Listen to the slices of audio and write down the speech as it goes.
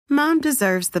Mom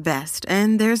deserves the best,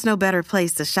 and there's no better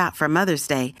place to shop for Mother's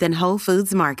Day than Whole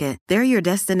Foods Market. They're your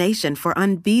destination for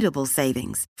unbeatable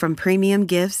savings, from premium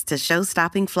gifts to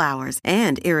show-stopping flowers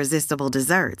and irresistible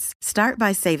desserts. Start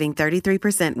by saving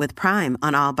 33% with Prime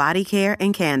on all body care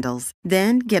and candles.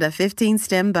 Then get a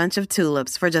 15-stem bunch of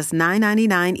tulips for just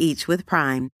 $9.99 each with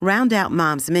Prime. Round out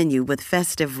Mom's menu with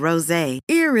festive rosé,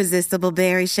 irresistible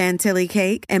berry chantilly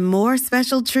cake, and more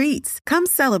special treats. Come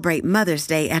celebrate Mother's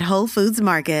Day at Whole Foods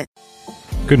Market.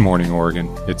 Good morning,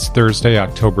 Oregon. It's Thursday,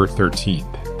 October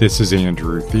 13th. This is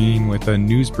Andrew Thien with a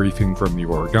news briefing from the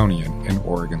Oregonian and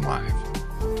Oregon Live.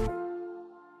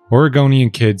 Oregonian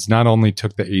kids not only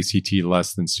took the ACT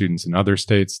less than students in other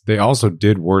states, they also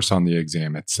did worse on the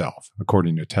exam itself,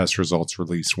 according to test results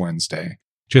released Wednesday.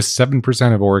 Just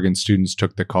 7% of Oregon students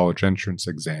took the college entrance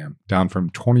exam, down from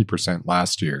 20%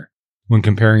 last year. When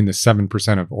comparing the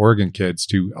 7% of Oregon kids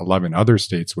to 11 other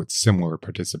states with similar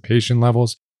participation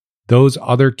levels, those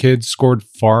other kids scored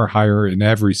far higher in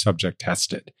every subject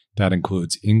tested. That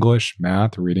includes English,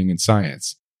 math, reading, and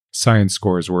science. Science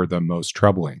scores were the most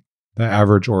troubling. The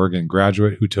average Oregon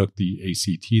graduate who took the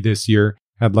ACT this year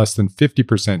had less than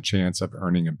 50% chance of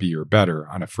earning a B or better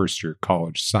on a first-year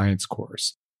college science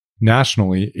course.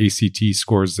 Nationally, ACT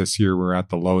scores this year were at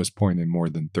the lowest point in more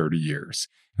than 30 years,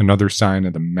 another sign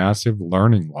of the massive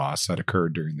learning loss that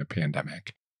occurred during the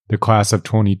pandemic. The class of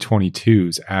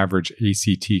 2022's average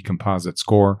ACT composite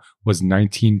score was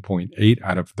 19.8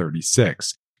 out of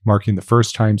 36, marking the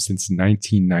first time since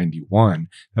 1991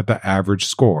 that the average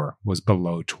score was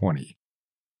below 20.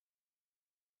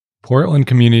 Portland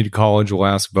Community College will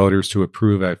ask voters to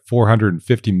approve a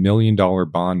 $450 million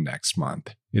bond next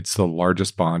month. It's the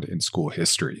largest bond in school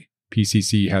history.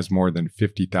 PCC has more than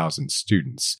 50,000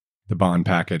 students. The bond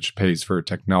package pays for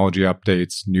technology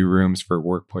updates, new rooms for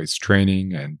workplace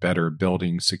training, and better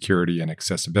building security and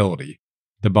accessibility.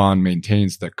 The bond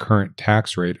maintains the current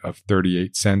tax rate of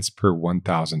 38 cents per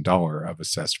 $1,000 of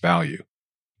assessed value.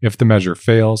 If the measure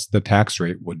fails, the tax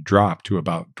rate would drop to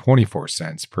about 24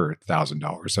 cents per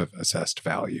 $1,000 of assessed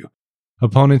value.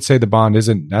 Opponents say the bond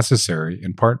isn't necessary,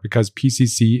 in part because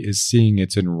PCC is seeing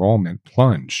its enrollment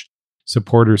plunge.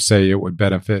 Supporters say it would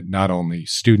benefit not only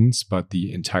students, but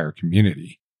the entire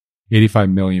community.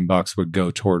 $85 million would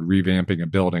go toward revamping a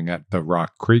building at the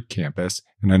Rock Creek campus,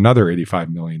 and another $85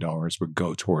 million would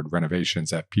go toward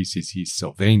renovations at PCC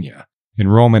Sylvania.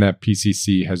 Enrollment at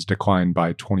PCC has declined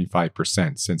by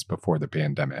 25% since before the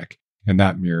pandemic, and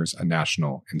that mirrors a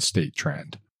national and state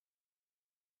trend.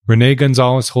 Renee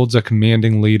Gonzalez holds a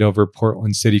commanding lead over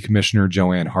Portland City Commissioner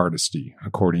Joanne Hardesty,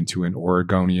 according to an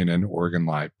Oregonian and Oregon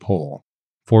Live poll.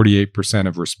 48%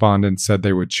 of respondents said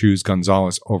they would choose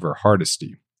Gonzalez over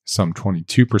Hardesty. Some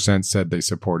 22% said they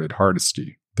supported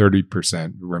Hardesty.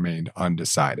 30% remained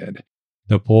undecided.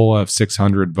 The poll of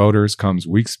 600 voters comes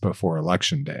weeks before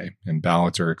Election Day, and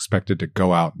ballots are expected to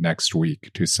go out next week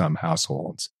to some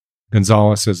households.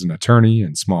 Gonzalez is an attorney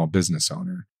and small business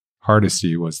owner.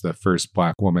 Hardesty was the first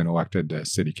Black woman elected to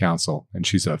city council, and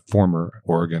she's a former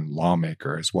Oregon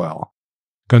lawmaker as well.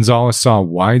 Gonzalez saw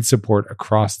wide support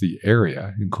across the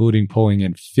area, including pulling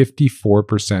in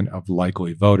 54% of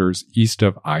likely voters east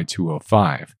of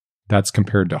I-205. That's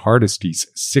compared to Hardesty's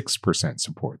 6%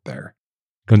 support there.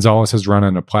 Gonzalez has run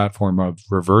on a platform of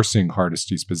reversing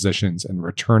Hardesty's positions and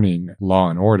returning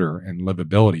law and order and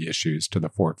livability issues to the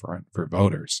forefront for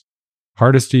voters.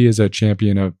 Hardesty is a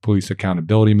champion of police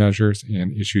accountability measures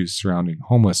and issues surrounding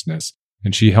homelessness,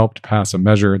 and she helped pass a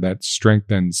measure that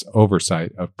strengthens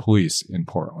oversight of police in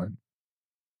Portland.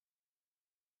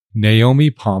 Naomi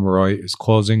Pomeroy is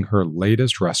closing her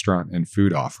latest restaurant and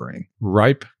food offering,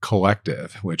 Ripe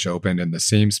Collective, which opened in the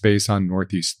same space on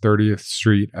Northeast 30th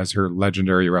Street as her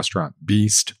legendary restaurant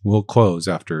Beast, will close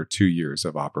after 2 years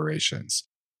of operations.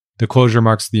 The closure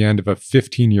marks the end of a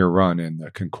 15-year run in the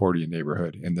Concordia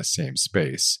neighborhood in the same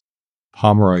space.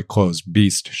 Pomeroy closed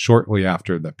Beast shortly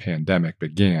after the pandemic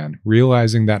began,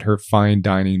 realizing that her fine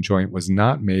dining joint was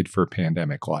not made for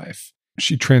pandemic life.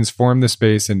 She transformed the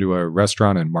space into a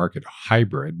restaurant and market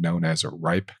hybrid known as a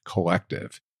Ripe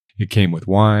Collective. It came with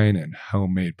wine and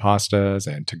homemade pastas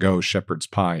and to-go shepherd's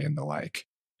pie and the like.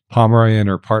 Pomeroy and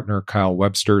her partner Kyle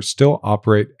Webster still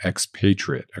operate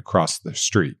Expatriate across the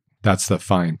street. That's the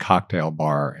fine cocktail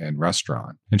bar and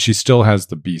restaurant, and she still has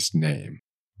the Beast name.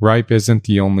 Ripe isn't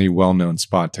the only well-known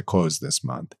spot to close this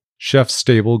month. Chef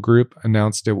Stable Group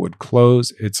announced it would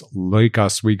close its Lake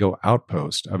Oswego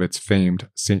outpost of its famed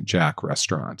St. Jack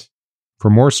restaurant.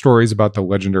 For more stories about the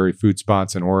legendary food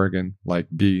spots in Oregon, like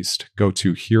Beast, go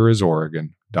to hereisoregon.org.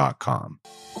 OregonLive.com.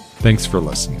 Thanks for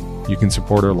listening. You can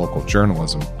support our local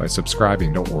journalism by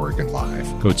subscribing to Oregon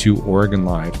Live. Go to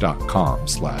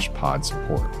OregonLive.com/pod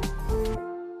support.